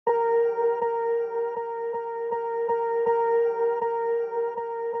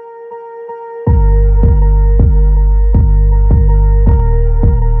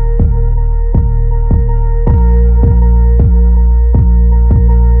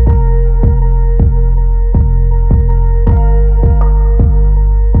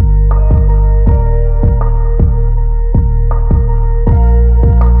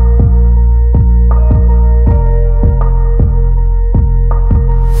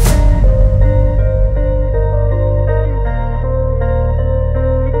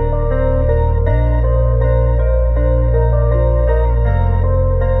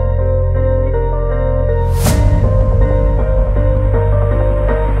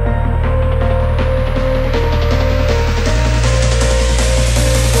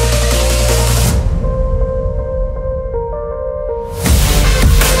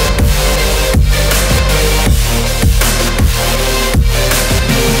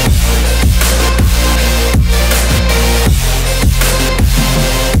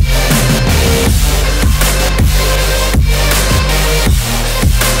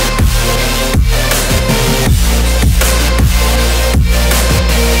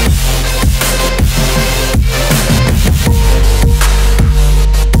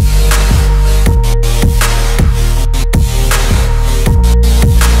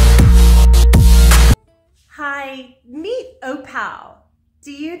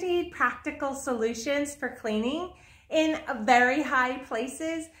Do you need practical solutions for cleaning in very high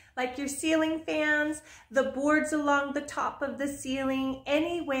places, like your ceiling fans, the boards along the top of the ceiling,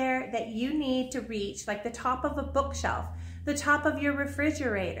 anywhere that you need to reach, like the top of a bookshelf, the top of your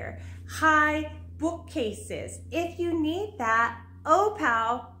refrigerator, high bookcases? If you need that,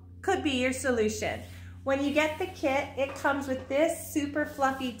 OPOW could be your solution. When you get the kit, it comes with this super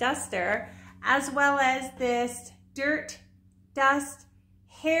fluffy duster, as well as this dirt, dust,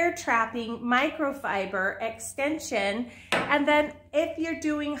 hair trapping microfiber extension. And then if you're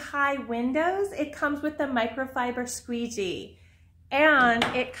doing high windows, it comes with the microfiber squeegee. And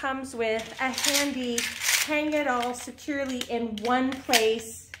it comes with a handy hang it all securely in one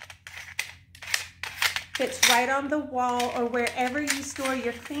place. Fits right on the wall or wherever you store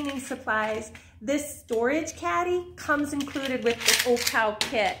your cleaning supplies. This storage caddy comes included with the OPOW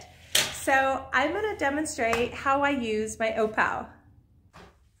kit. So I'm going to demonstrate how I use my OPOW.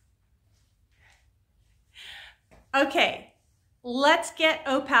 Okay, let's get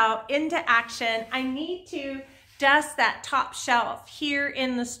OPOW into action. I need to dust that top shelf here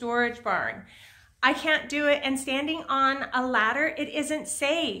in the storage barn. I can't do it, and standing on a ladder, it isn't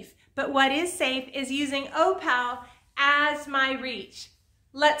safe. But what is safe is using OPOW as my reach.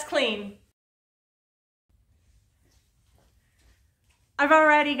 Let's clean. I've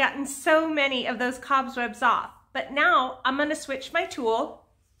already gotten so many of those cobwebs off, but now I'm going to switch my tool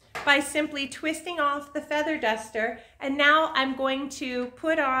by simply twisting off the feather duster, and now I'm going to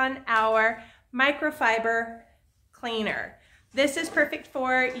put on our microfiber cleaner. This is perfect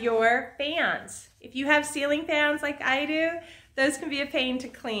for your fans. If you have ceiling fans like I do, those can be a pain to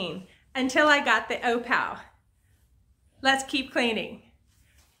clean. Until I got the OPOW. Let's keep cleaning.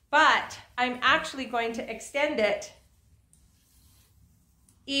 But I'm actually going to extend it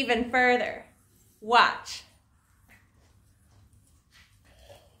even further. Watch.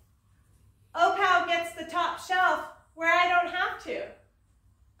 OPOW gets the top shelf where I don't have to.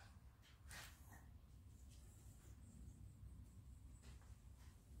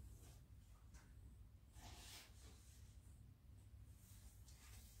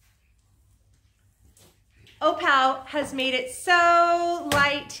 OPOW has made it so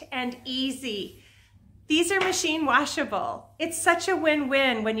light and easy. These are machine washable. It's such a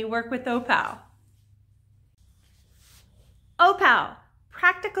win-win when you work with OPOW. OPOW,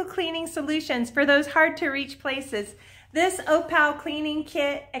 practical cleaning solutions for those hard to reach places. This OPOW cleaning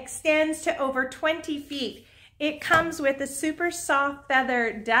kit extends to over 20 feet. It comes with a super soft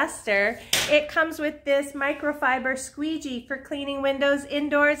feather duster. It comes with this microfiber squeegee for cleaning windows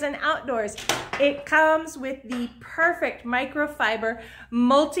indoors and outdoors. It comes with the perfect microfiber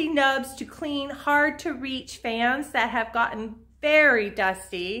multi-nubs to clean hard to reach fans that have gotten very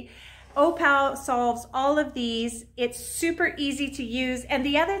dusty. OPOW solves all of these. It's super easy to use. And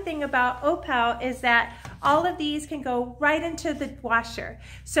the other thing about OPOW is that all of these can go right into the washer.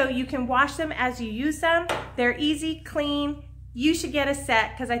 So you can wash them as you use them. They're easy, clean. You should get a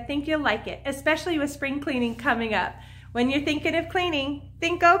set because I think you'll like it, especially with spring cleaning coming up. When you're thinking of cleaning,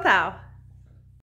 think OPOW.